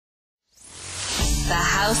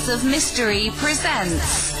House of Mystery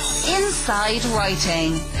presents Inside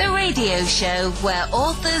Writing, the radio show where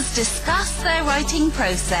authors discuss their writing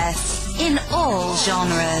process in all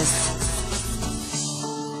genres.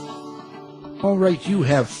 All right, you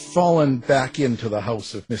have fallen back into the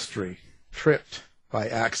House of Mystery, tripped by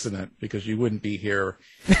accident, because you wouldn't be here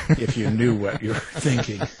if you knew what you were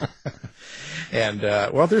thinking. And,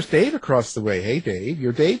 well, there's Dave across the way. Hey, Dave.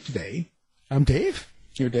 You're Dave today. I'm Dave.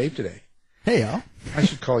 You're Dave today. Hey, Al. I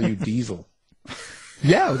should call you Diesel.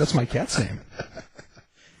 Yeah, that's my cat's name.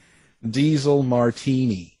 Diesel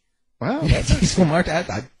Martini. Wow. Yeah, Diesel Martini.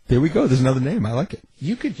 There we go. There's another name. I like it.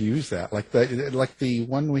 You could use that, like the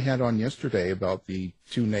one we had on yesterday about the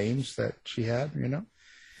two names that she had, you know?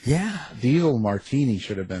 Yeah. Diesel Martini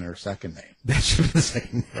should have been her second name. That should be the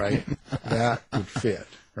second name. Right? That would fit,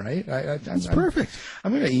 right? That's perfect.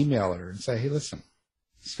 I'm going to email her and say, hey, listen,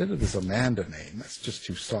 instead of this Amanda name, that's just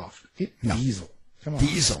too soft. Get Diesel. Come on.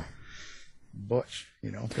 Diesel. Butch,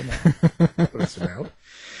 you know, come on. Put us about.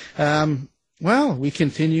 Well, we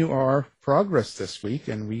continue our progress this week,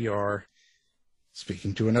 and we are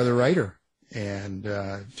speaking to another writer. And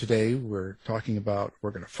today we're going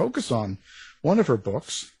to focus on one of her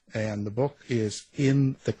books, and the book is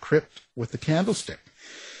In the Crypt with the Candlestick.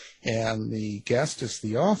 And the guest is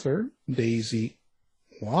the author, Daisy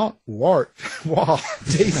Waugh.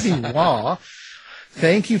 Daisy Waugh.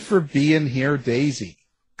 Thank you for being here, Daisy.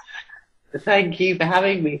 Thank you for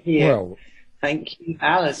having me here. Well, thank you,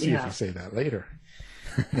 Alan. See if you say that later.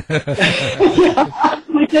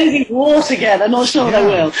 My Daisy Waugh again. I'm not sure what I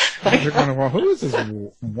will. They're going, well, who is this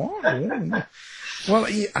Waugh? Well,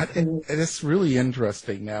 it's really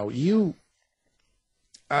interesting. Now, you,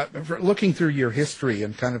 looking through your history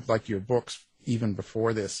and kind of like your books even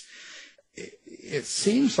before this, it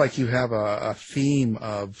seems like you have a theme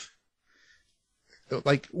of,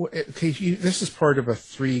 like, okay, this is part of a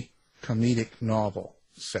 3 comedic novel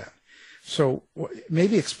set. So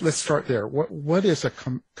maybe let's start there. What is a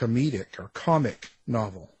comedic or comic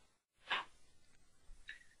novel?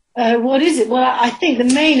 What is it? Well, I think the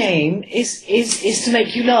main aim is to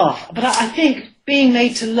make you laugh. But I think being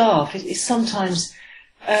made to laugh is sometimes.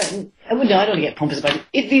 No, I don't want to get pompous about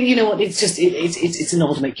it. You know what? It's just it's a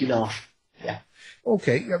novel to make you laugh. Yeah.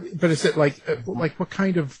 Okay, but is it like what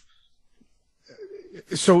kind of?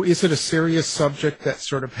 So is it a serious subject that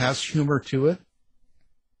sort of has humor to it?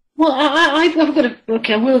 Well, I've got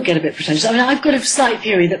I will get a bit pretentious. I mean, I've got a slight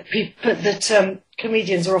theory that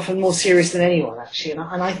comedians are often more serious than anyone, actually, and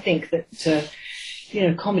I think that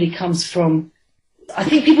comedy comes from. I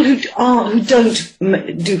think people who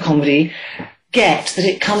don't do comedy get that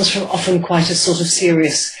it comes from often quite a sort of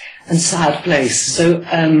serious and sad place. So,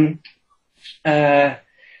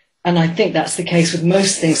 and I think that's the case with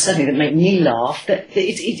most things, certainly that make me laugh. That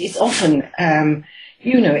it's often,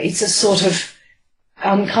 it's a sort of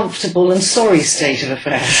uncomfortable and sorry state of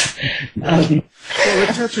affairs. Well,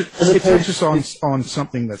 it touches on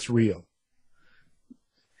something that's real.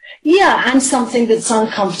 Yeah, and something that's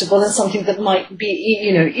uncomfortable and something that might be,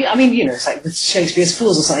 it's like with Shakespeare's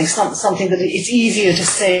Fools or something that it's easier to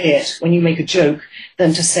say it when you make a joke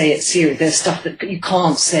than to say it serious. There's stuff that you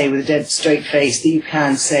can't say with a dead straight face that you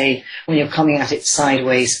can say when you're coming at it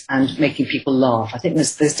sideways and making people laugh. I think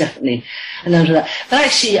there's definitely an element of that. But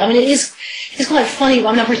actually, I mean, it's quite funny.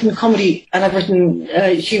 I mean, I've written comedy and I've written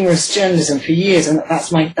humorous journalism for years, and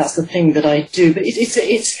that's the thing that I do. But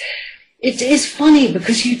it is funny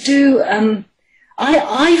because you do.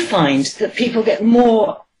 I find that people get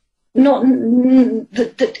more.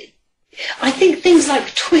 I think things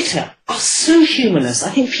like Twitter are so humorless. I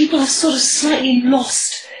think people have sort of slightly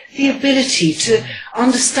lost the ability to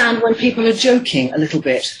understand when people are joking a little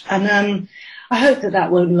bit, and I hope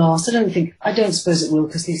that won't last. I don't suppose it will,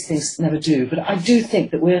 because these things never do. But I do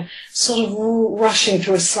think that we're sort of rushing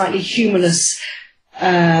through a slightly humorless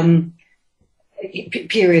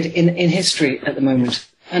period in history at the moment.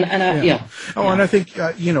 And I think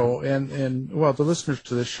well, the listeners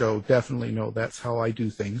to this show definitely know that's how I do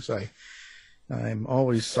things. I'm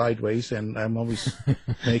always sideways, and I'm always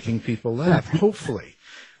making people laugh. Hopefully,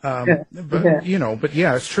 but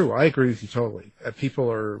it's true. I agree with you totally. People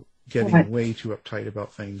are getting way too uptight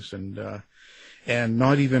about things, and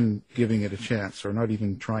not even giving it a chance, or not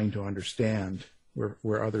even trying to understand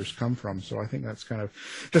where others come from. So I think that's kind of,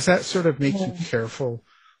 does that sort of make you careful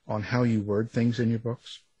on how you word things in your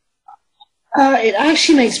books? It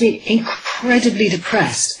actually makes me incredibly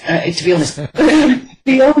depressed, to be honest.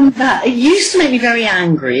 Beyond that, it used to make me very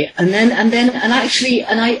angry, I'm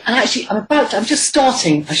just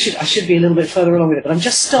starting. I should be a little bit further along with it, but I'm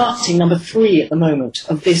just starting number 3 at the moment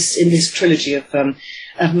in this trilogy of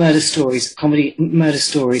murder stories, comedy murder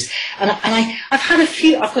stories. And I've had a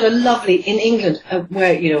few. I've got a lovely in England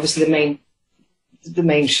where obviously the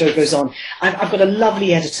main show goes on. I've got a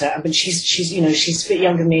lovely editor, but she's a bit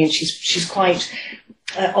younger than me, and she's quite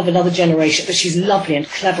of another generation, but she's lovely and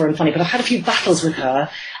clever and funny. But I've had a few battles with her,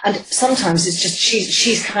 and sometimes it's just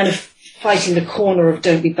she's kind of fighting the corner of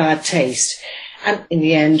don't be bad taste. And in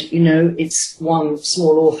the end, it's one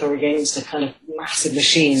small author against a kind of massive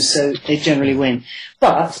machine, so they generally win.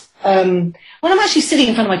 But when I'm actually sitting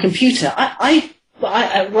in front of my computer, I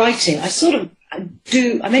writing,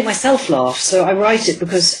 I make myself laugh, so I write it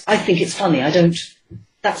because I think it's funny.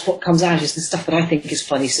 That's what comes out, is the stuff that I think is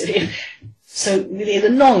funny. So the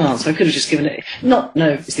long answer, I could have just given it, no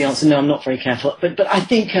is the answer, no, I'm not very careful. But I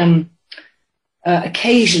think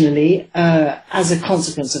occasionally, as a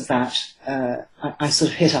consequence of that, I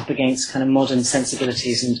sort of hit up against kind of modern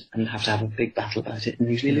sensibilities and have to have a big battle about it and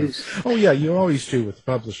usually lose. Oh yeah, you always do with the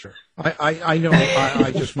publisher. I know.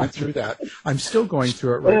 I just went through that. I'm still going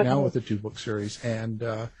through it right now with the 2-book series, and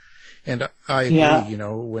I agree. Yeah.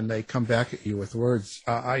 When they come back at you with words,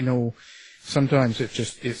 I know sometimes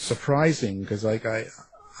it's surprising because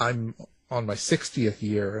I'm on my 60th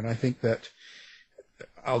year, and I think that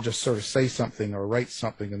I'll just sort of say something or write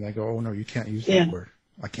something, and they go, "Oh no, you can't use that word."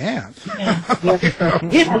 I can't. Yeah.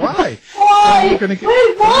 Why? Why? We're going to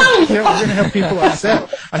have people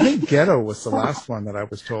upset. I think ghetto was the last one that I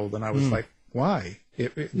was told, and I was like, why?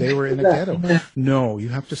 They were in a ghetto. No, you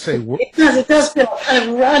have to say. It does feel kind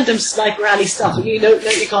of random sniper rally stuff. You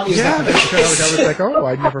can't use that. I was like, oh,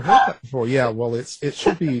 I'd never heard that before. Yeah, well, it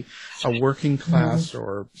should be a working class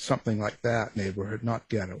or something like that neighborhood, not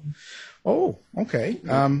ghetto. Oh, okay.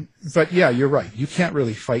 But yeah, you're right. You can't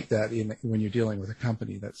really fight that when you're dealing with a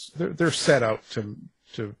company they're set out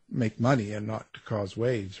to make money and not to cause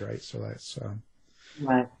waves, right? So that's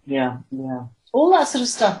right. Yeah. All that sort of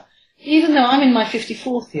stuff. Even though I'm in my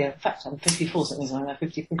 54th year, in fact, I'm 54, so that means I'm in my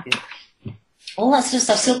 55th year. All that sort of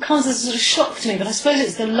stuff still comes as a sort of shock to me, but I suppose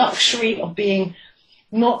it's the luxury of being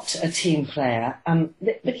not a team player.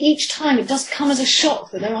 But each time it does come as a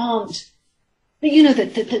shock that there aren't.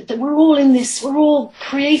 That we're all in this, we're all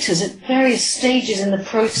creators at various stages in the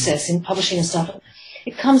process in publishing and stuff.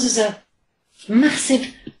 It comes as a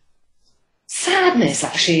massive sadness,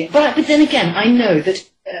 actually. But then again, I know that,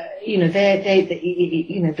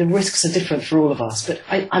 the risks are different for all of us. But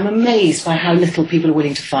I'm amazed by how little people are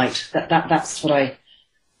willing to fight. That's what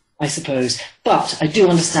I suppose. But I do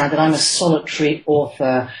understand that I'm a solitary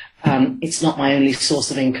author. It's not my only source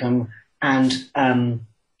of income.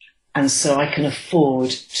 And so I can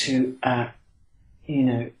afford to,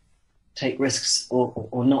 take risks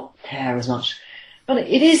or not care as much. But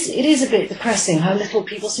it is a bit depressing how little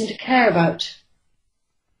people seem to care about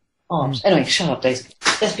art. Anyway, shut up, Dave.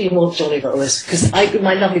 Let's be more jolly about all this, because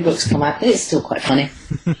my lovely books come out, and it's still quite funny.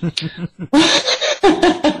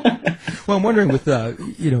 Well, I'm wondering with,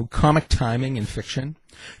 comic timing in fiction,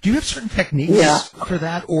 do you have certain techniques for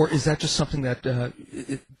that, or is that just something that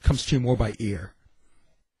it comes to you more by ear?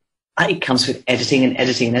 It comes with editing,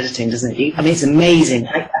 doesn't it? I mean, it's amazing.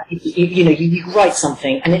 You write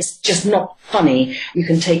something and it's just not funny. You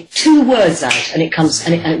can take 2 words out and it comes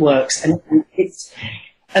and it works. And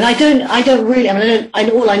I don't really. I mean,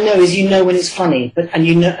 all I know is when it's funny, but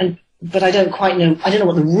I don't quite know. I don't know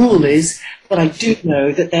what the rule is, but I do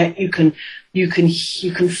know that you can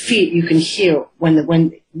hear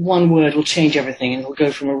when one word will change everything, and it'll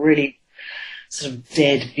go from a really sort of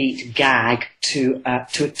deadbeat gag to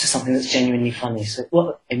something that's genuinely funny. So,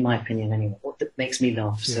 well, in my opinion, anyway, that makes me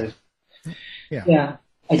laugh. So, yeah.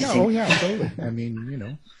 Totally. I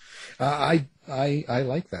mean, I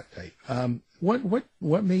like that type.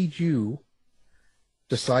 What made you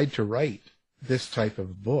decide to write this type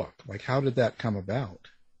of book? Like, how did that come about?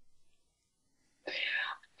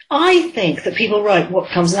 I think that people write what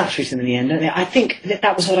comes naturally to them in the end, don't they? I think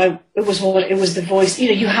that was it was the voice.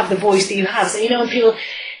 You have the voice that you have. So, and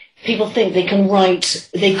people think they could write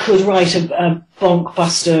a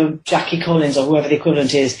Bonkbuster Jackie Collins or whoever the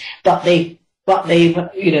equivalent is, but they're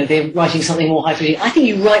writing something more high-pitched. I think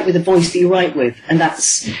you write with the voice that you write with, and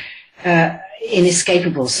that's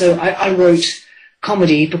inescapable. So I wrote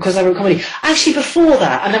comedy because I wrote comedy. Actually, before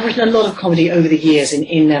that, and I've written a lot of comedy over the years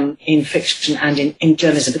in fiction and in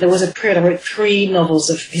journalism, but there was a period I wrote 3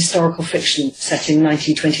 novels of historical fiction set in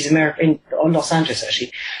 1920s America, or Los Angeles,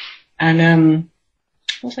 actually. And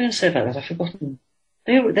what was I going to say about that? I've forgotten.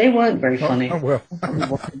 They weren't very funny.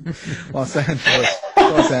 Los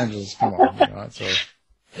Angeles, come on. That's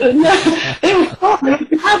No, they were fun. They were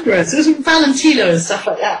fabulous. It was Valentino and stuff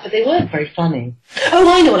like that, but they weren't very funny. Oh,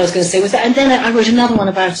 I know what I was going to say was that, and then I wrote another one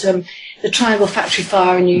about the Triangle Factory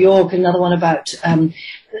fire in New York, another one about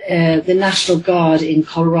the National Guard in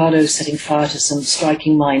Colorado setting fire to some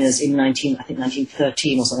striking miners in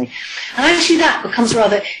 1913 or something. And actually that becomes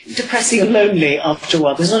rather depressing and lonely after a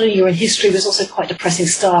while, because not only you're in history, there's also quite depressing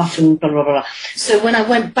stuff and blah, blah, blah. So when I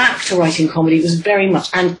went back to writing comedy, it was very much,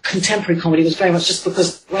 and contemporary comedy, was very much just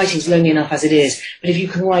because writing's lonely enough as it is. But if you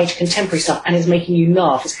can write contemporary stuff and it's making you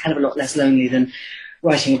laugh, it's a hell of a lot less lonely than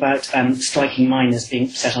writing about striking miners being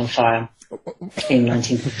set on fire in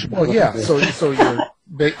 1950. Well, yeah, so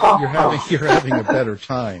you're having a better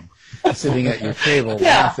time sitting at your table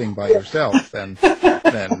laughing by yourself than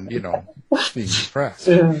being depressed.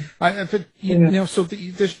 You said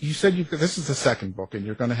this is the second book, and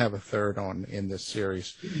you're going to have a third in this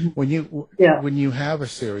series. When you have a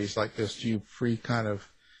series like this, do you kind of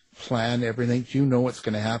plan everything? Do you know what's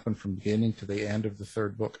going to happen from beginning to the end of the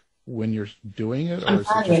third book when you're doing it? I'm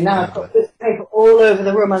planning it now. I've got bits of paper all over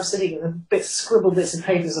the room. I'm sitting with scribbled bits of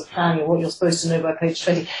papers of planning what you're supposed to know by page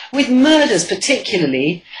 20. With murders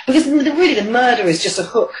particularly, because really the murder is just a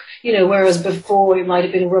hook, whereas before it might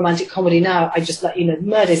have been a romantic comedy. Now I just let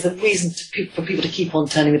murder is the reason for people to keep on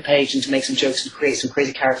turning the page and to make some jokes and create some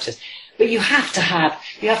crazy characters. But you have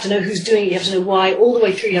to know who's doing it, you have to know why, all the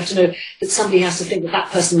way through you have to know that somebody has to think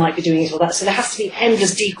that person might be doing it or that. So there has to be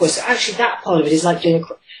endless decoys. So actually that part of it is like doing a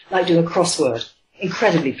crossword,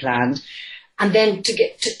 incredibly planned. And then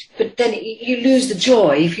but then you lose the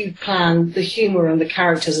joy if you plan the humour and the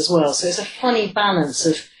characters as well. So it's a funny balance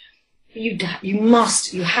of, you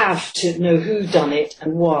have to know who done it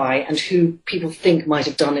and why, and who people think might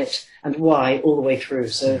have done it and why, all the way through.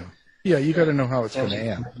 So yeah, you got to know how it's going to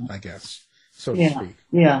end, I guess, so to speak.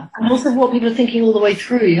 Yeah, and also what people are thinking all the way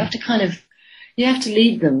through. You have to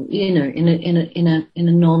lead them, in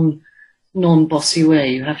a non-bossy way.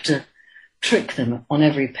 You have to trick them on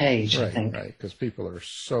every page, I think. Right, because people are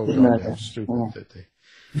so goddamn stupid that they...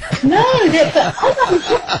 No, that's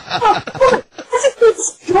a good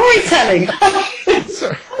storytelling.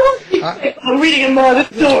 I'm reading a murder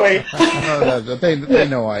story. They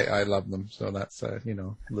know I love them, so that's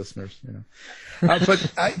listeners.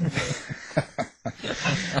 But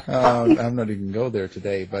I'm not even go there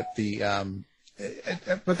today. But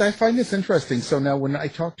but I find this interesting. So now, when I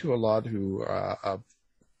talk to a lot of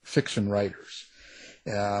fiction writers,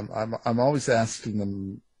 I'm always asking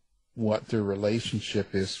them what their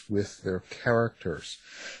relationship is with their characters.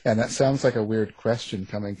 And that sounds like a weird question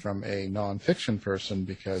coming from a non-fiction person,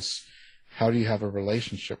 because how do you have a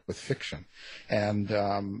relationship with fiction? And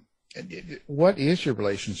what is your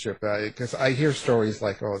relationship? Because I hear stories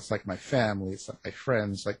like, it's like my family, it's like my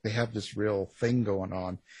friends, like they have this real thing going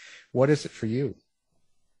on. What is it for you?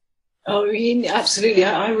 Oh, absolutely.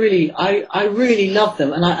 I really love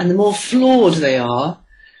them. And the more flawed they are,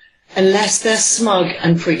 unless they're smug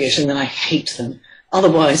and priggish, and then I hate them.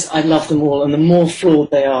 Otherwise, I love them all, and the more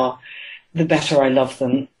flawed they are, the better I love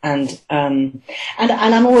them. And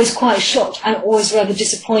I'm always quite shocked and always rather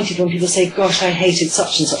disappointed when people say, "Gosh, I hated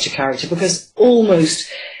such and such a character," because almost,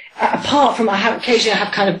 apart from occasionally I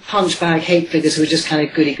have kind of punch bag hate figures who are just kind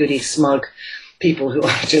of goody smug people who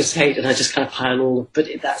I just hate, and I just kind of pile all. But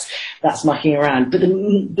that's mucking around. But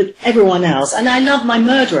everyone else, and I love my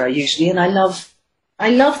murderer usually, and I love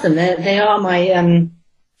them. They are my.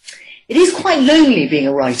 It is quite lonely being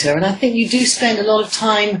a writer, and I think you do spend a lot of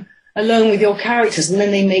time alone with your characters, and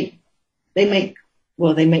then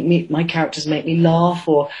my characters make me laugh,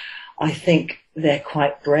 or I think they're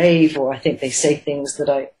quite brave, or I think they say things that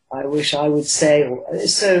I wish I would say.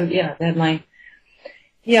 They're my.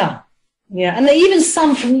 Yeah, and even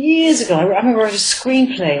some from years ago. I remember I wrote a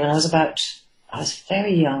screenplay when I was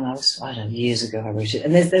very young. I don't know, years ago I wrote it.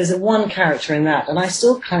 And there's one character in that, and I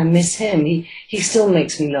still kind of miss him. He still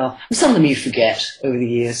makes me laugh. And some of them you forget over the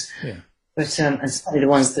years. Yeah. But, and certainly the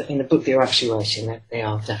ones that in the book that you're actually writing, they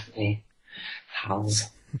are definitely pals.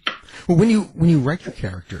 Well, when you write your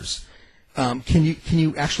characters, can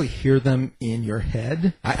you actually hear them in your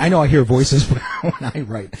head? I know I hear voices when I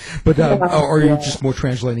write, but or are you just more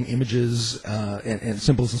translating images and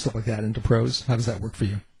symbols and stuff like that into prose? How does that work for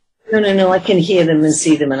you? No. I can hear them and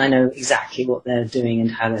see them, and I know exactly what they're doing and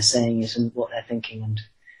how they're saying it and what they're thinking,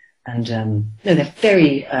 and they're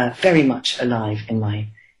very, very much alive in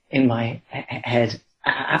my head.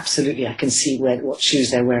 Absolutely, I can see what shoes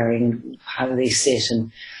they're wearing and how they sit,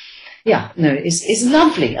 and it's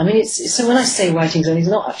lovely. I mean, so when I say writing zone, it's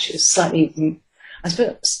not actually slightly, I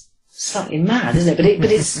suppose, slightly mad, isn't it?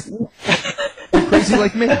 But it's crazy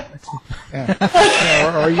like me. Yeah.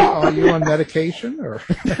 Now, are you on medication or?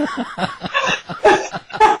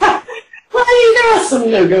 Well, there are some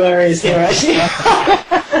no-go areas here, actually.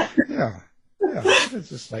 Yeah. It's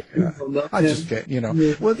just like I just get,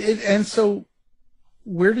 Well, and so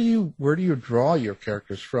where do you draw your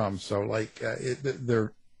characters from? So like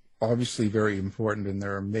they're obviously very important and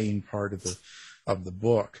they're a main part of the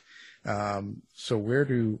book. So where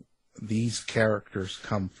do these characters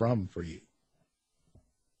come from for you?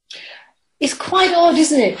 It's quite odd,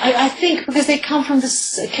 isn't it? I think because they come from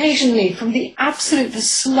occasionally from the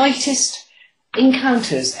slightest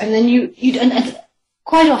encounters, and then and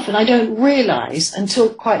quite often I don't realise until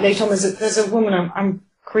quite late on. There's a woman I'm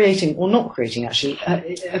creating, or not creating actually,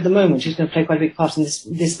 at the moment, who's going to play quite a big part in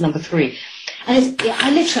this number 3. And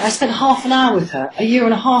I spent half an hour with her a year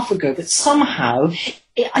and a half ago, but somehow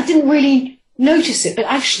I didn't really notice it. But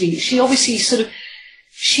actually, she obviously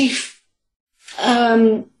she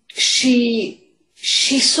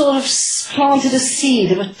sort of planted a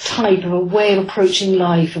seed of a type, of a way of approaching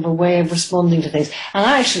life, of a way of responding to things. And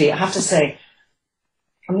actually, I have to say,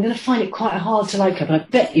 I'm going to find it quite hard to like her, but I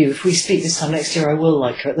bet you if we speak this time next year, I will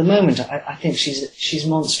like her. At the moment, I think she's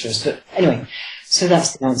monstrous. But anyway, so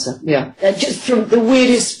that's the answer. Yeah, just from the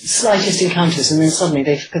weirdest, slightest encounters, and then suddenly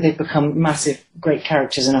they've become massive, great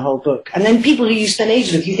characters in a whole book. And then people who you spend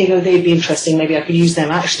ages with, you think, oh, they'd be interesting, maybe I could use them.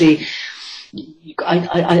 Actually,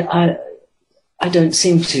 I don't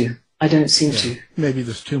seem to. To. Maybe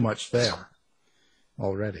there's too much there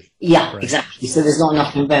already. Yeah, right? Exactly. So there's not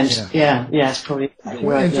enough to invent. Yeah, it's probably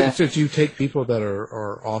right. So do you take people that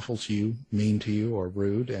are awful to you, mean to you, or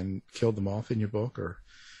rude, and kill them off in your book, or?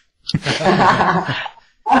 I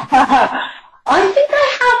think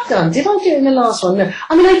I have done. Did I do it in the last one? No.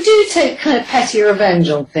 I mean, I do take kind of petty revenge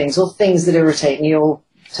on things, or things that irritate me, or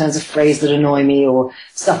turns of phrase that annoy me, or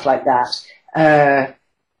stuff like that.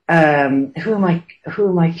 Who am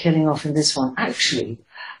I killing off in this one? Actually,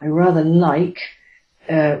 I rather like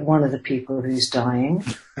one of the people who's dying,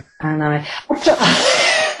 and I'm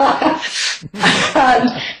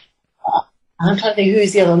trying to think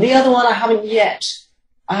who's the other one. The other one I haven't yet.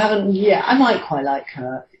 I might quite like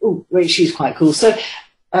her. Oh, wait, she's quite cool. So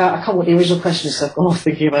I can't remember what the original question is. So I've gone off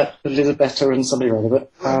thinking about Elizabeth and somebody or other. But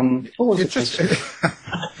what was the question?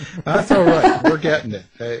 That's all right. We're getting it.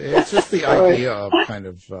 It's just the idea of kind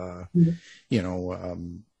of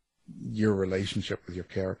your relationship with your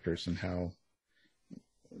characters and how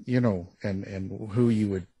and who you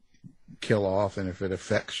would kill off, and if it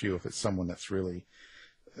affects you, if it's someone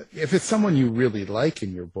you really like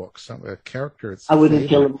in your book, a character. I wouldn't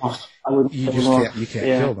kill them off. You can't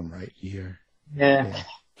kill them, right? Yeah.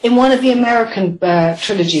 In one of the American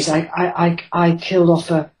trilogies, I killed off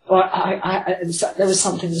there was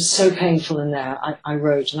something that was so painful in there. I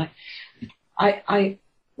wrote, and I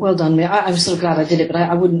well done me. I'm sort of glad I did it, but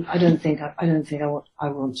I don't think I want.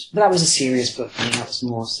 But that was a serious book. I mean, that was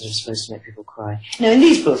more sort of supposed to make people cry. No, in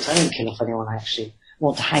these books, I don't kill off anyone I actually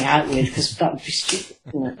want to hang out with, because that would be stupid,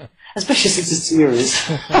 especially since it's a series.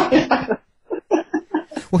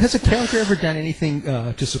 Well, has a character ever done anything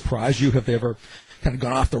to surprise you? Have they ever kind of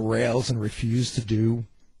gone off the rails and refused to do,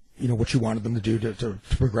 what you wanted them to do to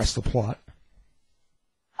progress the plot?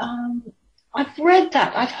 I've read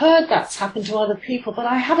that. I've heard that's happened to other people, but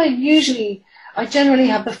I generally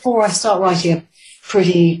have, before I start writing, a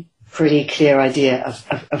pretty clear idea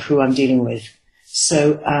of who I'm dealing with.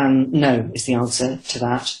 So, no is the answer to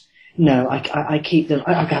that. No, I keep them,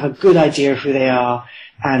 I have a good idea of who they are,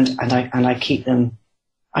 and I keep them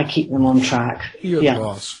on track. You're the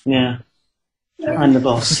boss. Yeah. I'm the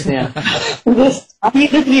boss, yeah. I'm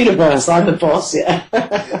the universe, I'm the boss, yeah.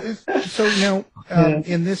 So now,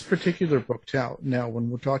 in this particular book, now when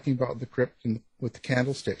we're talking about the Crypt and with the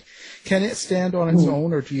Candlestick, can it stand on its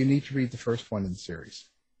own, or do you need to read the first one in the series?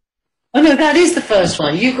 Oh no, that is the first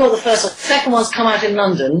one. You've got the first one. The second one's come out in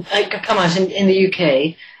London, come out in the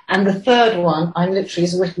UK, and the third one,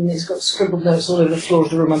 it's got scribbled notes all over the floor of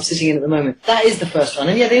the room I'm sitting in at the moment. That is the first one,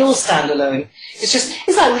 and yeah, they all stand alone. It's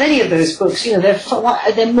like with any of those books,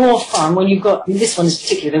 they're more fun when you've got, this one in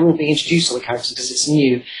particular, they're all being introduced, all the characters, because it's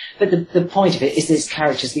new. But the point of it is there's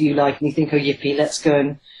characters that you like, and you think, oh yippee, let's go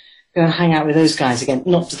and hang out with those guys again.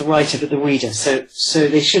 Not to the writer, but the reader. So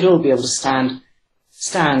they should all be able to stand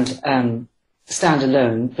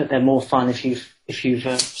alone, but they're more fun if you've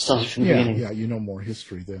started from the beginning. Yeah, you know more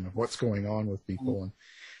history then of what's going on with people and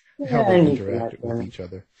how they interact with each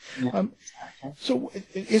other. Yeah. So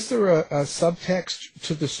is there a subtext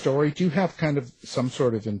to the story? Do you have kind of some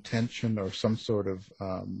sort of intention or some sort of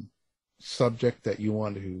subject that you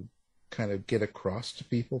want to kind of get across to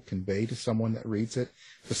people, convey to someone that reads it,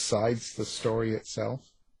 besides the story itself?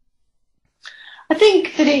 I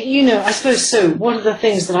think that I suppose so. One of the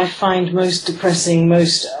things that I find most depressing,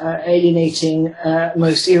 most alienating,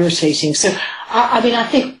 most irritating. So, I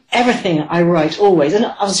think everything I write always, and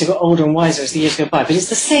obviously I got older and wiser as the years go by, but it's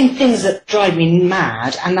the same things that drive me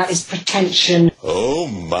mad, and that is pretension. Oh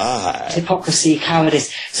my. Hypocrisy,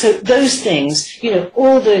 cowardice. So those things,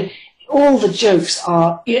 all the jokes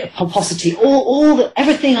are, pomposity,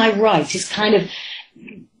 everything I write is kind of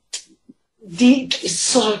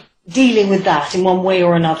sort of dealing with that in one way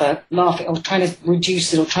or another, laughing or trying to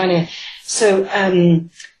reduce it or trying to. So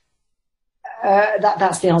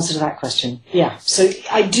that's the answer to that question. Yeah. So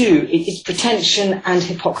I do. It's pretension and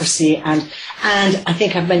hypocrisy, and I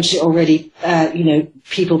think I've mentioned it already.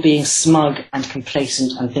 People being smug and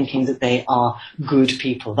complacent and thinking that they are good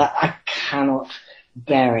people. That I cannot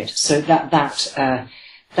bear it. So that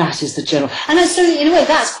is the general. And so in a way,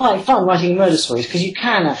 that's quite fun writing murder stories because you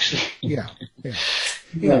can actually. Yeah.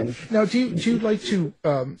 Now, do you like to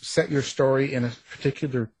set your story in a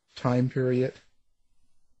particular time period?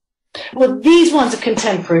 Well, these ones are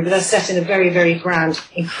contemporary, but they're set in a very, very grand,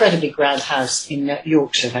 incredibly grand house in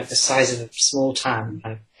Yorkshire, like the size of a small town,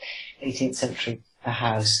 like 18th century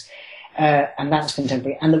house. And that's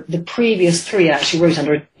contemporary. And the previous three I actually wrote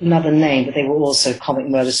under another name, but they were also comic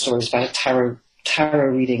murder stories about a tarot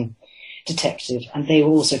reading detective, and they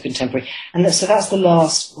were also contemporary. And so that's the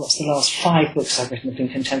last 5 books I've written have been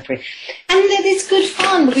contemporary. And it's good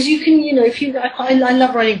fun because you can, I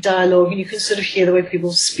love writing dialogue, and you can sort of hear the way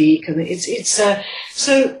people speak, and it's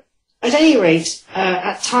so. At any rate,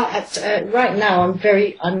 right now I'm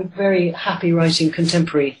very happy writing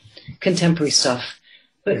contemporary stuff.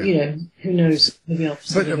 But who knows? Maybe I'll.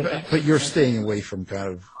 But you're staying away from kind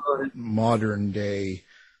of modern day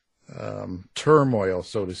turmoil,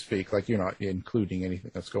 so to speak. Like you're not including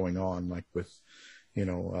anything that's going on, like with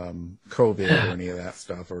COVID or any of that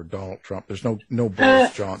stuff, or Donald Trump. There's no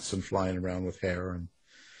Boris Johnson flying around with hair and.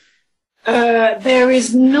 There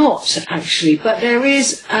is not actually, but there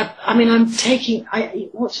is. I'm taking.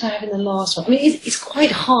 What did I have in the last one? I mean, it's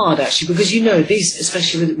quite hard actually because these,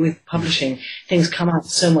 especially with publishing, things come out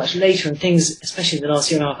so much later, and things, especially in the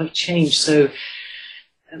last year and a half, have changed so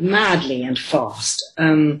madly and fast.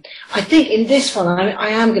 I think in this one, I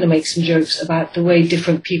am going to make some jokes about the way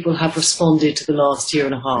different people have responded to the last year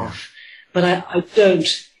and a half, but I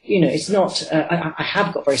don't. It's not. I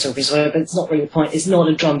have got very sorry, but it's not really the point. It's not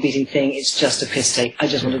a drum beating thing. It's just a piss take. I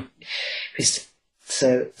just want to piss take.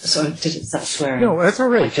 So did that swearing? No, that's all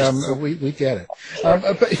right. We get it.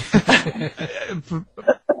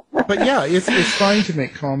 But yeah, it's fine to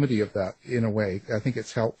make comedy of that in a way. I think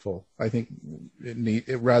it's helpful. I think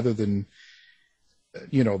it rather than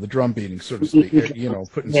the drum beating, so to speak.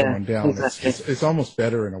 Putting someone down. Exactly. It's almost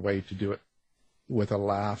better in a way to do it with a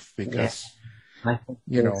laugh because.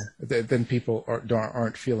 Yeah. Then people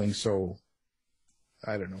aren't feeling so,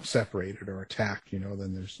 I don't know, separated or attacked.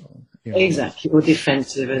 Then there's exactly, or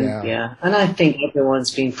defensive, and and I think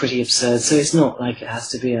everyone's been pretty absurd. So it's not like it has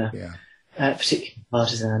to be a particular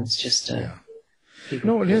partisan. It's just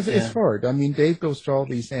no, it is. It's hard. I mean, Dave goes to all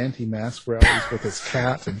these anti-mask rallies with his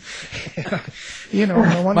cat, and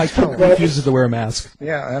my cat refuses to wear a mask.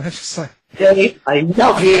 Yeah, and it's just like. Dave, I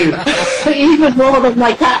love you even more than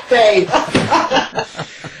my cat, Dave.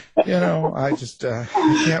 I just I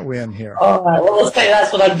can't win here. All right, well, let's say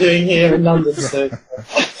that's what I'm doing here in London. So.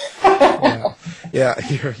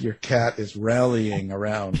 Your cat is rallying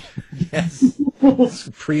around. Yes, it's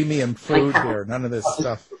premium food here. None of this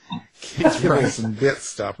stuff. Kibbles and bits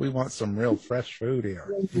stuff. We want some real fresh food here.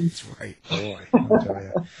 That's right, boy. I'll tell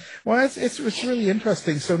you. Well, it's really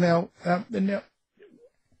interesting. So now.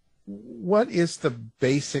 What is the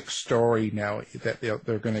basic story now that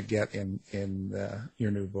they're going to get in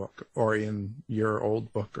your new book, or in your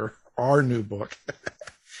old book, or our new book?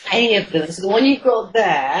 Any of them. So the one you've got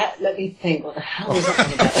there, let me think, what the hell is that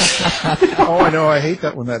one about? Oh, I know, I hate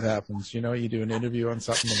that when that happens. You do an interview on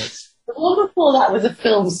something and it's... The one before that was a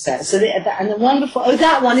film set. So and the one before,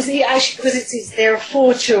 that one is actually, because there are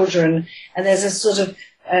 4 children, and there's a sort of,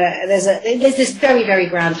 there's this very, very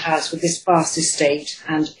grand house with this vast estate,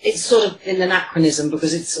 and it's sort of an anachronism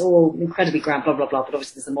because it's all incredibly grand, blah, blah, blah, but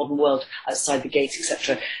obviously there's the modern world outside the gates,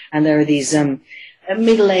 etc. And there are these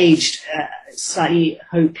middle-aged, slightly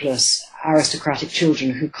hopeless, aristocratic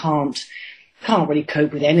children who can't really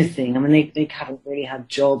cope with anything. I mean, they haven't really had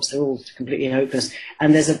jobs, they're all completely hopeless.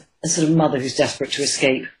 And there's a sort of mother who's desperate to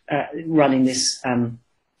escape running this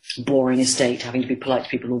boring estate, having to be polite to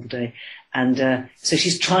people all the day. And so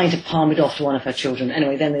she's trying to palm it off to one of her children.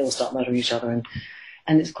 Anyway, then they all start murdering each other,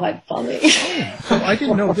 and it's quite funny. So I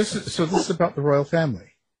didn't know this is about the royal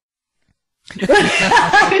family. It's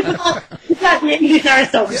like the English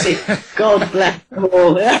aristocracy. God bless them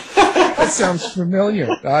all. That sounds familiar.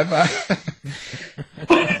 I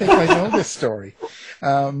think I know this story.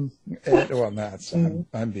 Well, that's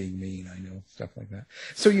I'm being mean. I know stuff like that.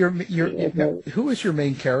 So who is your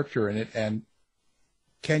main character in it, and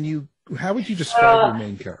how would you describe your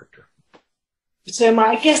main character? So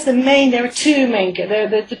I guess there are two main.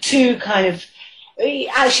 The two kind of.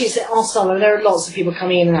 Actually, it's an ensemble. There are lots of people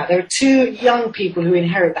coming in and out. There are two young people who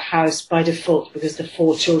inherit the house by default because the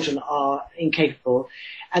 4 children are incapable.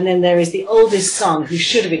 And then there is the oldest son who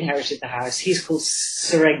should have inherited the house. He's called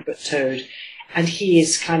Sir Egbert Toad. And he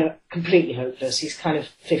is kind of completely hopeless. He's kind of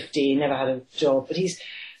 50, never had a job. But he's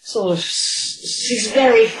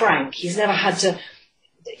very frank. He's never had to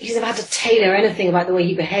tailor anything about the way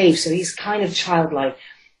he behaves. So he's kind of childlike.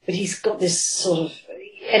 But he's got this sort of...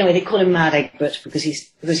 Anyway, they call him Mad Egbert because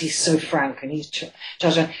he's so frank and he's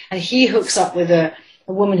judgmental. And he hooks up with a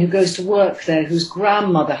woman who goes to work there, whose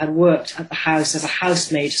grandmother had worked at the house as a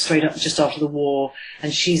housemaid straight up just after the war,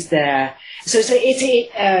 and she's there. So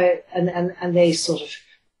and they sort of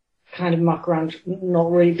kind of muck around,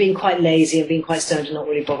 not really being quite lazy and being quite stoned and not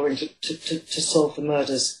really bothering to solve the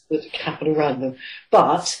murders that happen around them.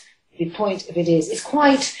 But the point of it is, it's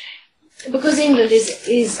quite. Because England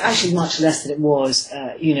is actually much less than it was,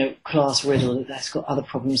 class riddled. It's got other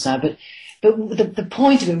problems now. But the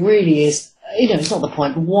point of it really is, it's not the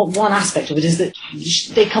point, but one aspect of it is that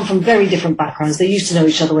they come from very different backgrounds. They used to know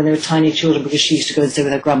each other when they were tiny children because she used to go and stay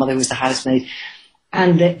with her grandmother who was the housemaid.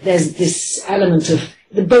 And there's this element of,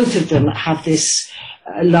 both of them have this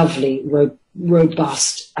lovely,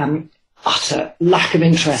 robust, utter lack of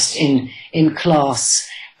interest in class.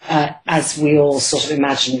 As we all sort of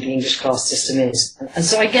imagine the English class system is, and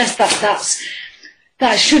so I guess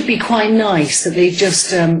that should be quite nice that they just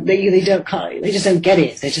they just don't get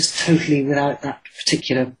it. They're just totally without that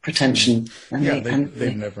particular pretension. And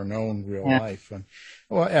they've never known real life, and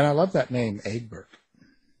I love that name, Egbert.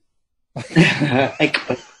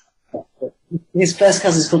 Egbert. His first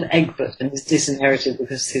cousin is called Egbert, and he's disinherited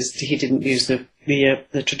because he didn't use the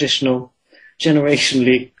traditional,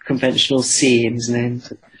 generationally conventional C in his name.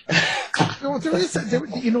 No,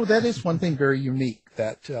 that is one thing very unique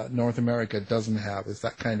that North America doesn't have, is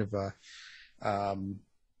that kind of a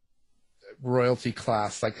royalty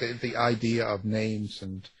class, like the idea of names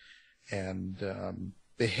and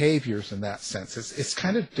behaviors in that sense. It's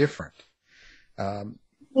kind of different. I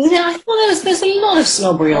thought there's a lot of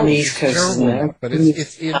snobbery on the East Coast, isn't there? But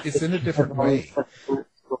it's in a different way.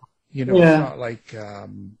 It's not like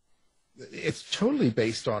it's totally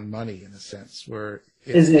based on money in a sense, where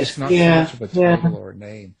it's not so much of a title or a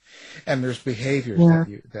name. And there's behaviors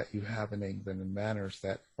that you have in England and manners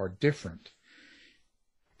that are different.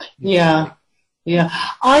 Yeah.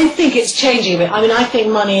 I think it's changing a bit. I mean, I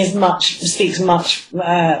think money speaks much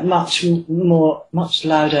louder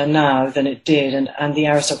now than it did, and the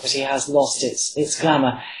aristocracy has lost its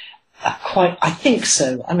glamour. I think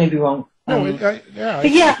so. I may be wrong.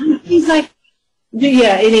 He's like.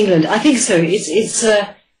 Yeah, in England, I think so.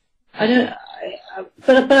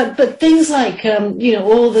 But things like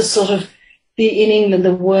all the sort of in England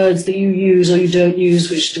the words that you use or you don't use,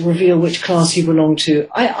 which reveal which class you belong to.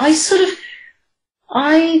 I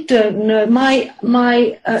don't know. My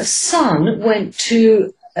son went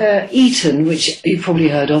to Eton, which you've probably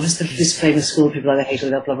heard of. It's this famous school. People either hate or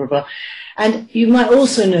love, blah blah blah. And you might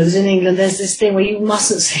also know that in England there's this thing where you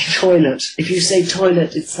mustn't say toilet. If you say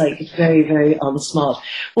toilet, it's very, very unsmart.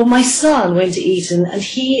 Well, my son went to Eton, and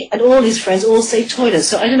he and all his friends all say toilet.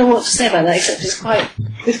 So I don't know what to say about that, except it's quite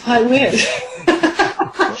weird.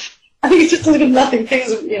 I think it's just a little nothing. Things,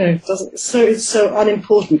 it's so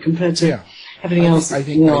unimportant compared to everything else. I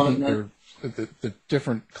think the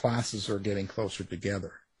different classes are getting closer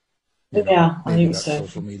together. I think so.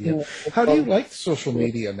 Social media. Yeah. How do you like social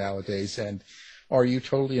media nowadays? And are you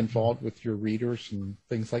totally involved with your readers and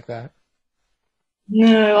things like that?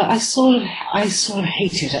 No, I sort of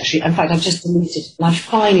hate it actually. In fact, I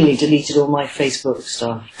finally deleted all my Facebook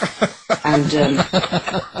stuff. And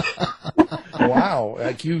wow,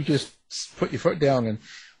 like you just put your foot down and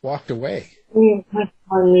walked away. I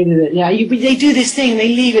finally did it. Yeah, they do this thing. They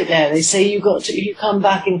leave it there. They say you come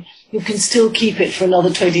back and you can still keep it for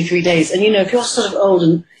another 23 days. And if you're sort of old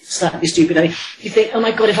and slightly stupid, you think, oh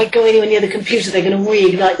my God, if I go anywhere near the computer, they're going to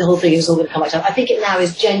reignite the whole thing and it's all going to come back down. I think it now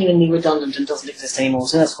is genuinely redundant and doesn't exist anymore,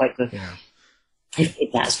 so that's quite good. Yeah.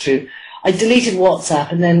 If that's true. I deleted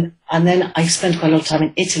WhatsApp and then I spent quite a lot of time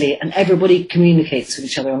in Italy, and everybody communicates with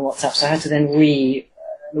each other on WhatsApp, so I had to then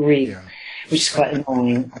which is quite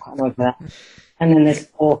annoying. I quite annoyed by that. And then there's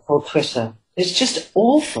awful Twitter. It's just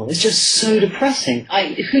awful. It's just so depressing.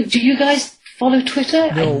 Do you guys follow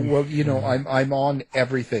Twitter? No, well, I'm on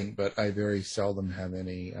everything, but I very seldom have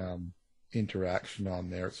any interaction on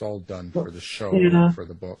there. It's all done for the show, and for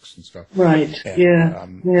the books and stuff. Right.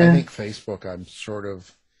 And, I think Facebook, I'm sort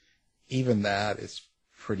of, even that is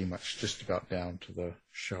pretty much just about down to the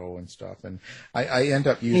show and stuff. And I end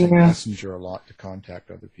up using Messenger a lot to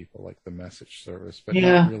contact other people, like the message service, but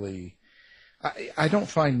not really. I don't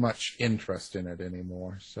find much interest in it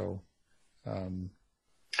anymore. So.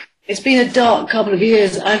 It's been a dark couple of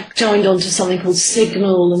years. I've joined on to something called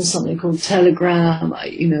Signal and something called Telegram,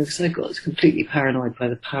 because I got completely paranoid by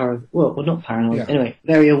the power of, well, not paranoid, anyway,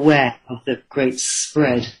 very aware of the great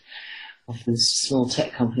spread of the small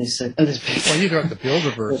tech companies. So, well, you got the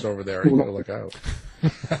Builderverse over there. You gotta look out.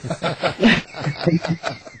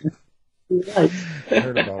 Right. I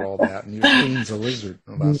heard about all that, and your queen's a lizard,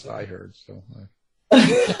 last I heard, so...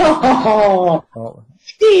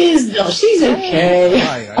 She is not. She's okay.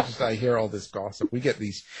 I hear all this gossip. We had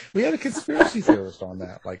a conspiracy theorist on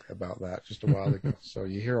that, about that, just a while ago. So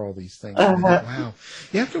you hear all these things. Wow.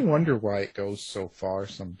 You have to wonder why it goes so far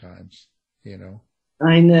sometimes, I know.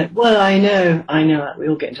 Well, I know. We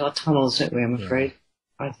all get into our tunnels, don't we, I'm afraid.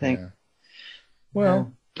 I think. Yeah.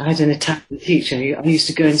 Well... I had an Italian teacher. I used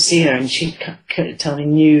to go and see her, and she'd tell me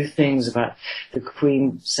new things about the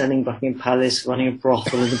Queen selling Buckingham Palace, running a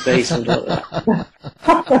brothel in the basement.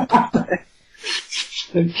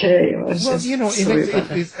 Okay.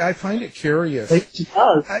 I find it curious. It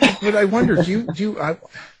does. But I wonder,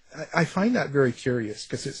 I find that very curious,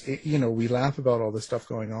 because we laugh about all this stuff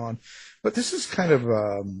going on, but this is kind of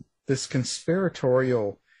this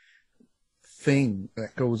conspiratorial thing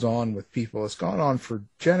that goes on with people. It's gone on for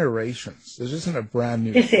generations. This isn't a brand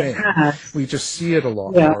new thing. We just see it a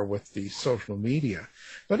lot more with the social media.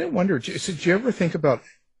 But I wonder, did you ever think about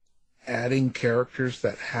adding characters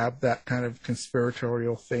that have that kind of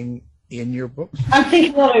conspiratorial thing in your books? I'm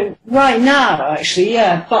thinking about it right now, actually,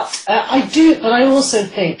 But I do, but I also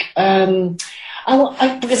think,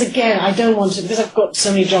 because again, I don't want to, because I've got so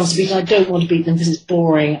many drums to beat, I don't want to beat them because it's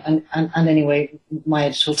boring, and anyway, my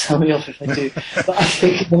editor will tell me off if I do. But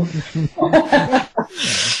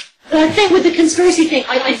I think with the conspiracy thing,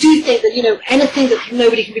 I do think that, anything that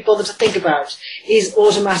nobody can be bothered to think about is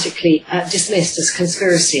automatically dismissed as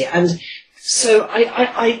conspiracy. And so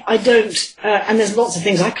I don't, and there's lots of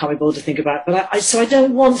things I can't be bothered to think about, but so I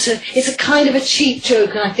don't want to, it's a kind of a cheap joke,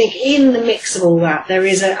 and I think in the mix of all that, there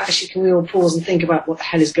is actually, can we all pause and think about what the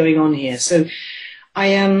hell is going on here? So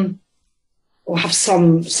I or have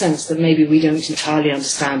some sense that maybe we don't entirely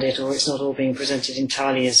understand it, or it's not all being presented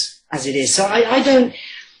entirely as it is. So I don't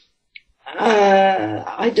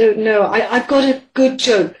know. I've got a good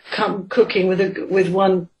joke cooking with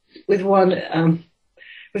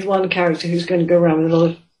one character who's going to go around with a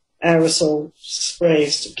lot of aerosol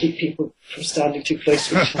sprays to keep people from standing too close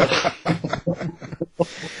to each other.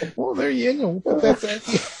 Well, there you go. Well, that's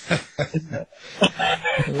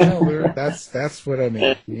what I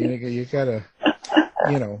mean. You gotta,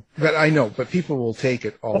 But I know, but people will take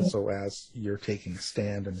it also as you're taking a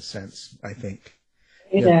stand in a sense. I think.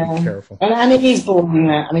 You have to be careful. And it is boring.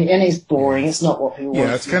 It is boring. It's not what people want.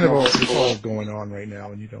 Yeah, it's kind of all going on right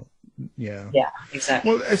now, and you don't. Yeah. Yeah,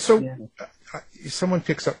 exactly. Well, someone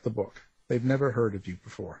picks up the book. They've never heard of you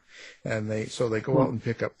before, and they go out and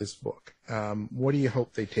pick up this book. What do you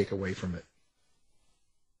hope they take away from it?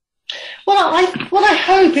 Well, what I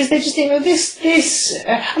hope is they just think, in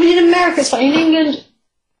America it's fine. In England,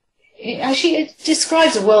 it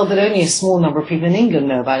describes a world that only a small number of people in England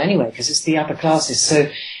know about anyway, because it's the upper classes. So.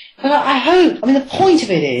 But I hope, the point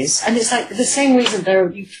of it is, and it's like the same reason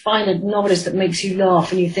you find a novelist that makes you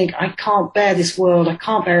laugh and you think, I can't bear this world, I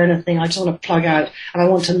can't bear anything, I just want to plug out and I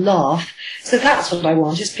want to laugh. So that's what I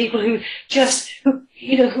want, is people who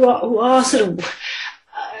are sort of,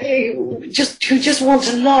 who just want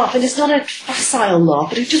to laugh, and it's not a facile laugh,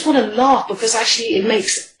 but who just want to laugh because actually it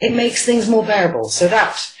makes things more bearable. So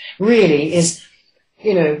that really is,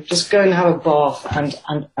 just go and have a bath and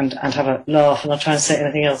have a laugh, and I'll try and say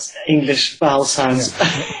anything else, English vowel sounds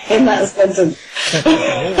in that sentence.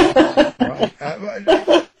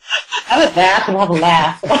 Have a bath and have a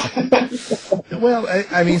laugh. Well,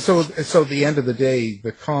 so at the end of the day,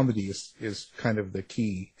 the comedy is kind of the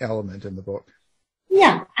key element in the book.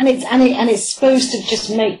 Yeah, and it's supposed to just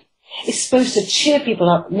it's supposed to cheer people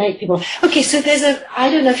up, make people. Okay, so I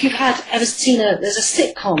don't know if you've ever seen there's a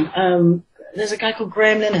sitcom. There's a guy called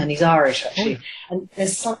Graham Linehan, he's Irish actually, and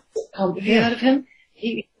there's some sitcom, have you heard of him?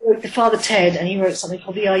 He wrote The Father Ted, and he wrote something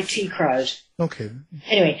called The IT Crowd. Okay.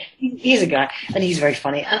 Anyway, he's a guy, and he's very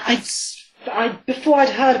funny, and before I'd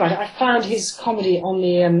heard about it, I found his comedy on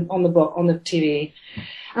the TV,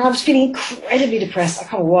 and I was feeling incredibly depressed. I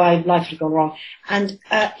can't remember why life had gone wrong, and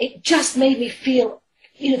it just made me feel,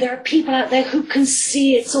 there are people out there who can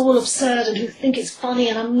see it's all absurd and who think it's funny,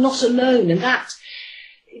 and I'm not alone. And that,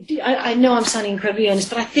 I know I'm sounding incredibly earnest,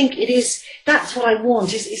 but I think that's what I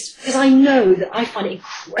want, is because I know that I find it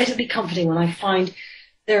incredibly comforting when I find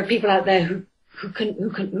there are people out there who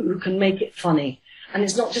can make it funny. And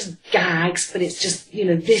it's not just gags, but it's just,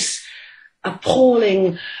 this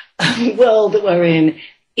appalling world that we're in,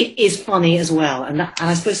 it is funny as well. And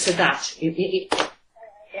I suppose to that,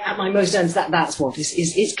 at my most ends, that's what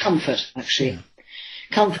is comfort, actually.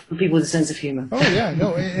 Comfort for people with a sense of humour. Oh, yeah,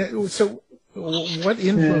 no. So what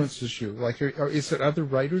influences you? Like, is it other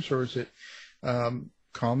writers, or is it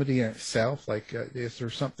comedy in itself? Like, is there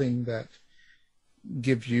something that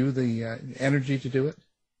gives you the energy to do it?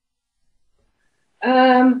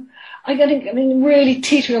 Really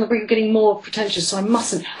teetering on the brink of getting more pretentious, so I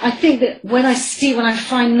mustn't. I think that when I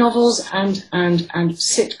find novels and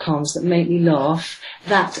sitcoms that make me laugh,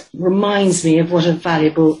 that reminds me of what a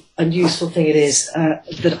valuable and useful thing it is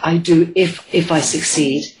that I do if I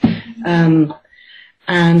succeed. And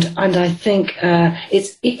I think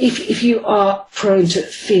it's if you are prone to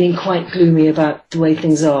feeling quite gloomy about the way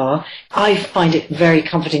things are, I find it very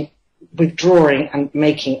comforting withdrawing and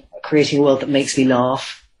creating a world that makes me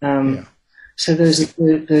laugh. So those are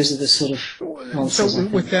the sort of nonsense. So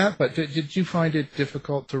with that, but did you find it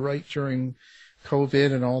difficult to write during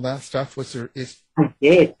COVID and all that stuff? I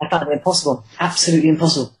did. I found it impossible. Absolutely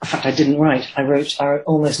impossible. In fact, I didn't write. I wrote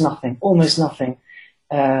almost nothing.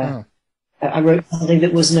 I wrote something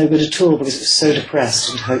that was no good at all because it was so depressed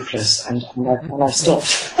and hopeless, and I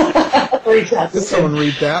stopped. Did someone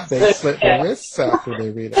read that? They slit their wrists after they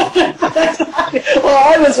read it.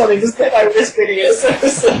 Well, I was wanting to split my wrist reading it. So.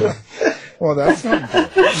 Well, that's not good.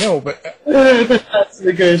 No, but that's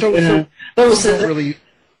really good. So don't really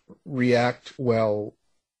react well,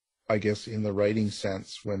 I guess, in the writing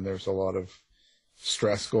sense when there's a lot of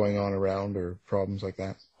stress going on around or problems like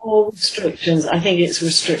that. All restrictions. I think it's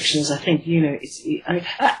restrictions. I think,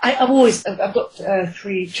 I've got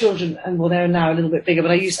 3 children, and they're now a little bit bigger,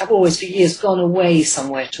 but I've always for years gone away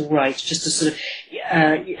somewhere to write, just to sort of,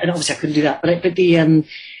 and obviously I couldn't do that, but I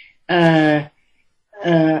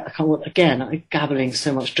can't, again, I'm gabbling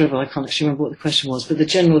so much drivel, I can't actually remember what the question was, but the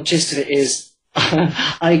general gist of it is,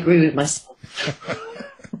 I agree with myself.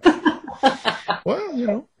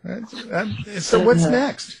 Well, so what's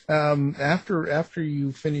next? After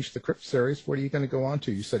you finish the Crypt series, what are you going to go on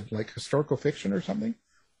to? You said like historical fiction or something?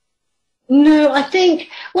 No, I think.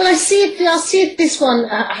 Well, I'll see if this one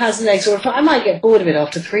has legs, or if I might get bored of it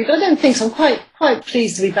after 3. But I don't think so. I'm quite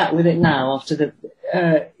pleased to be back with it now after the.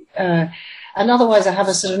 And otherwise, I have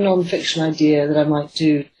a sort of non-fiction idea that I might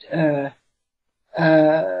do.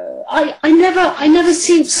 I never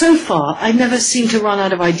seem to run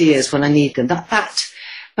out of ideas when I need them.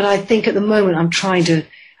 But I think at the moment I'm going to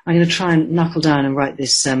try and knuckle down and write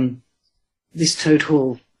this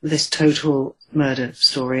total murder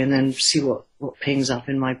story, and then see what pings up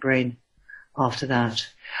in my brain after that.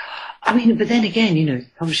 But then again,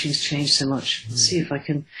 publishing's changed so much. Let's see if I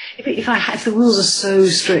can. If the rules are so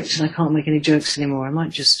strict and I can't make any jokes anymore, I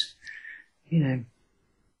might just, become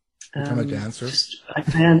a dancer.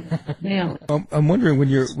 Yeah. I'm wondering when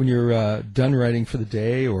you're done writing for the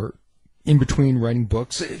day or in between writing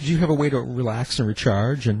books, do you have a way to relax and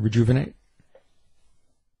recharge and rejuvenate?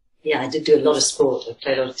 Yeah, I did do a lot of sport. I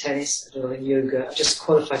played a lot of tennis, I did a lot of yoga. I just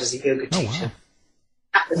qualified as a yoga teacher. Oh, wow.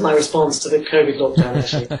 That was my response to the COVID lockdown,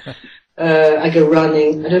 actually. I go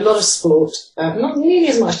running. I do a lot of sport. Not nearly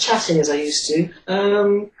as much chatting as I used to.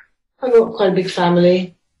 I've got quite a big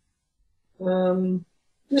family.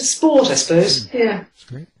 Sport, I suppose. Yeah. That's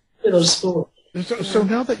great. A lot of sport. So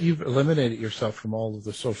now that you've eliminated yourself from all of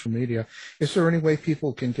the social media, is there any way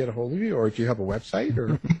people can get a hold of you, or do you have a website?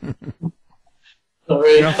 Or not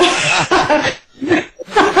really. No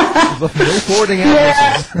forwarding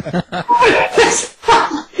addresses.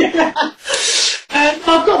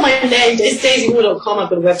 I've got my name. It's daisymoore.com. I've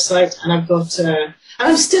got a website, and I've got. And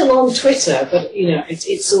I'm still on Twitter, but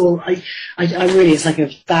it's all. I really, it's like a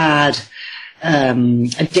bad.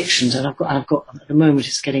 Addictions, and I've got at the moment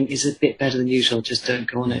it's a bit better than usual. Just don't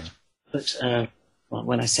go on it. But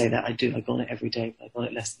when I say that, I do. I go on it every day, but I go on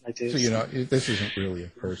it less than I do. So this isn't really a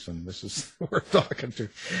person. This is who we're talking to.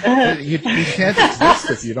 You can't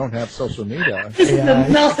exist if you don't have social media. This is the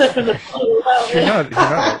melter from the world. You're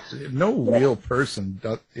not. No real person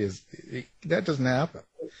that doesn't happen.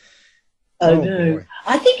 Oh no! Boy.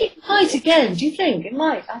 I think it might again. Do you think it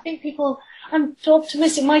might? I think people. I'm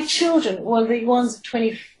optimistic. My children, well, the one's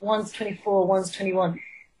 20, one's 24, one's 21,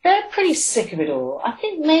 they're pretty sick of it all. I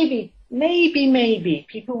think maybe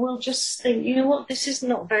people will just think, you know what, this is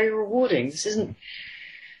not very rewarding. This isn't,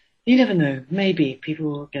 you never know. Maybe people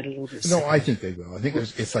will get a little bit sick. No, I think they will. I think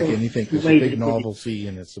it's like anything. There's a big novelty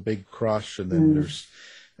and it's a big crush, and then there's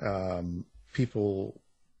people,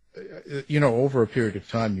 over a period of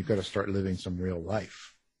time, you've got to start living some real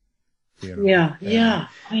life. Yeah. I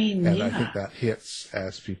think that hits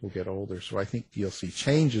as people get older. So I think you'll see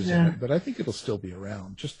changes in it, but I think it'll still be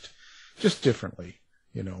around, just differently,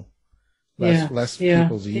 less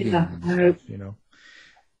people's eating and stuff,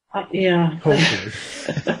 Hopefully. I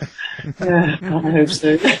hope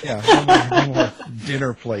so. No more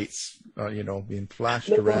dinner plates, being flashed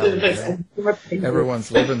around.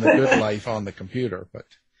 Everyone's living the good life on the computer, but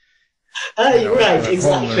you're right,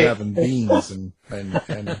 exactly. They're having beans and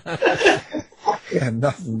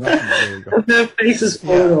nothing. There you go. Their faces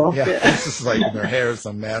falling off. Yeah, this is like their hair's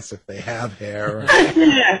a mess if they have hair.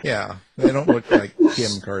 Yeah, they don't look like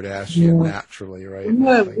Kim Kardashian naturally, right?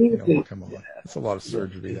 No, come on, it's a lot of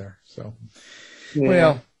surgery there. So,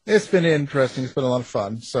 well, it's been interesting. It's been a lot of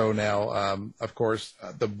fun. So now, of course,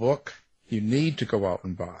 the book you need to go out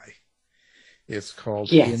and buy. It's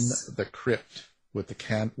called In the Crypt with a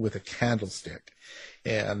Candlestick,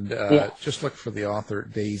 and just look for the author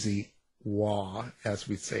Daisy Waugh, as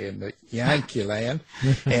we say in the Yankee land,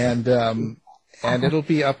 and it'll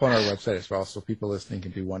be up on our website as well, so people listening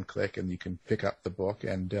can do one click and you can pick up the book.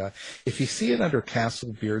 And if you see it under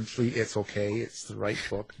Castle Beardsley, it's okay. It's the right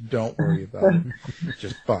book. Don't worry about it.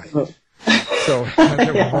 Just buy it. So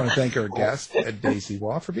I want to thank our guest, Daisy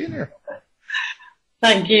Waugh, for being here.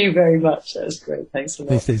 Thank you very much. That was great. Thanks a lot.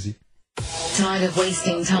 Thanks, Daisy. Tired of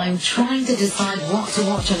wasting time trying to decide what to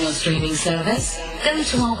watch on your streaming service? Go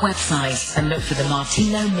to our website and look for the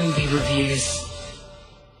Martino movie reviews.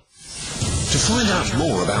 To find out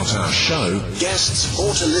more about our show, guests,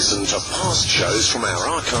 or to listen to past shows from our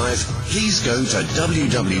archive, please go to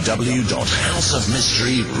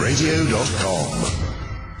www.houseofmysteryradio.com.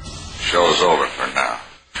 Show's over for now.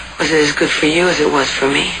 Was it as good for you as it was for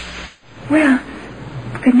me? Well,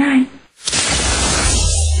 good night.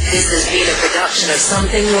 This has been a production of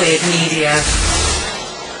Something Weird Media.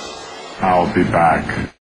 I'll be back.